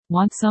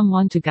Want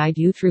someone to guide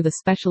you through the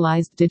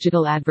specialized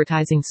digital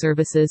advertising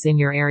services in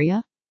your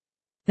area?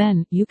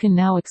 Then, you can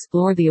now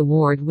explore the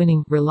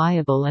award-winning,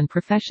 reliable and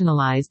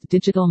professionalized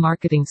digital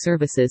marketing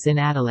services in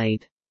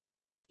Adelaide.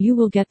 You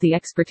will get the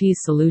expertise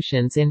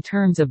solutions in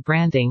terms of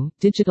branding,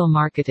 digital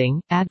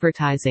marketing,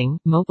 advertising,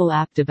 mobile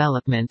app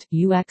development,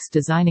 UX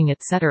designing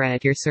etc.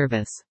 at your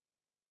service.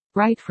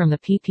 Right from the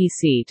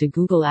PPC to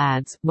Google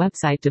Ads,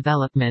 website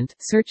development,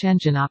 search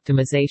engine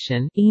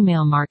optimization,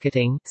 email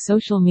marketing,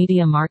 social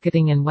media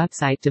marketing and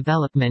website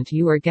development,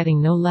 you are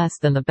getting no less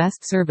than the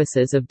best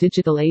services of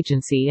digital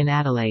agency in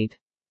Adelaide.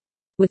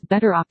 With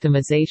better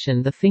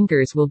optimization, the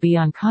fingers will be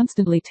on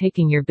constantly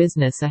taking your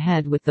business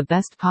ahead with the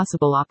best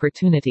possible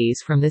opportunities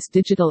from this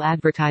digital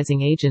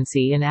advertising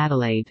agency in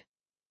Adelaide.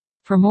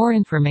 For more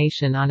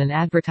information on an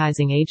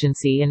advertising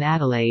agency in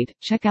Adelaide,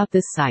 check out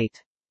this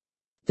site: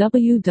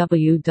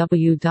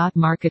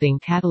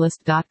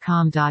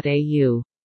 www.marketingcatalyst.com.au.